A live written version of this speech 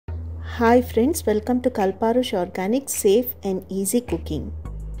Hi friends, welcome to Kalparush Organic Safe and Easy Cooking.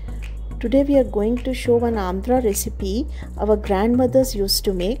 Today we are going to show one Andhra recipe our grandmothers used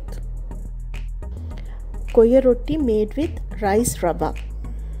to make. Koyya Rotti made with Rice Ravva.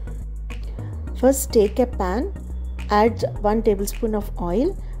 First take a pan, add 1 tablespoon of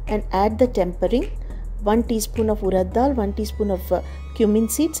oil and add the tempering, 1 teaspoon of urad dal, 1 teaspoon of cumin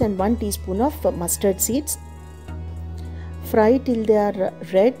seeds and 1 teaspoon of mustard seeds. Fry till they are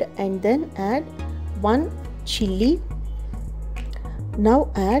red and then add 1 chilli. Now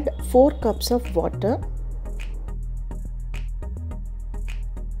add 4 cups of water.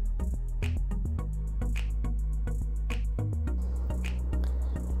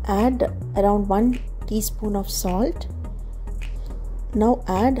 Add around 1 teaspoon of salt. Now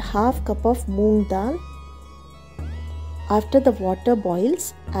add half cup of moong dal. After the water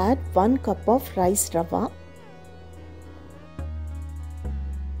boils, add 1 cup of rice rava.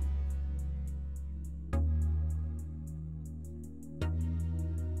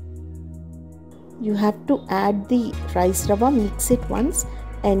 You have to add the rice rava, mix it once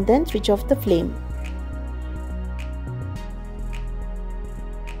and then switch off the flame.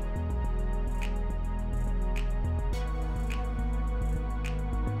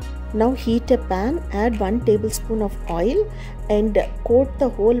 Now heat a pan, add 1 tablespoon of oil and coat the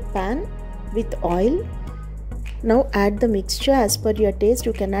whole pan with oil. Now add the mixture as per your taste.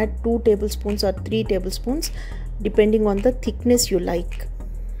 You can add 2 tablespoons or 3 tablespoons depending on the thickness you like.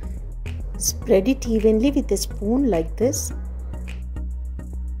 Spread it evenly with a spoon like this.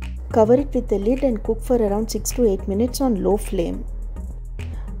 Cover it with a lid and cook for around 6 to 8 minutes on low flame.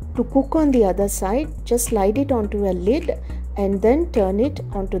 To cook on the other side, just slide it onto a lid and then turn it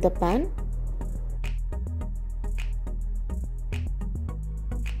onto the pan.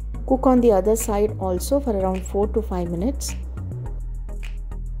 Cook on the other side also for around 4 to 5 minutes.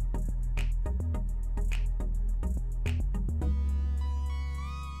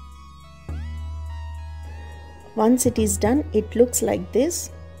 Once it is done, it looks like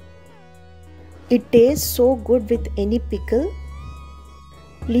this. It tastes so good with any pickle.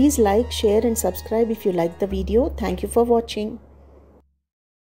 Please like, share and subscribe if you like the video. Thank you for watching.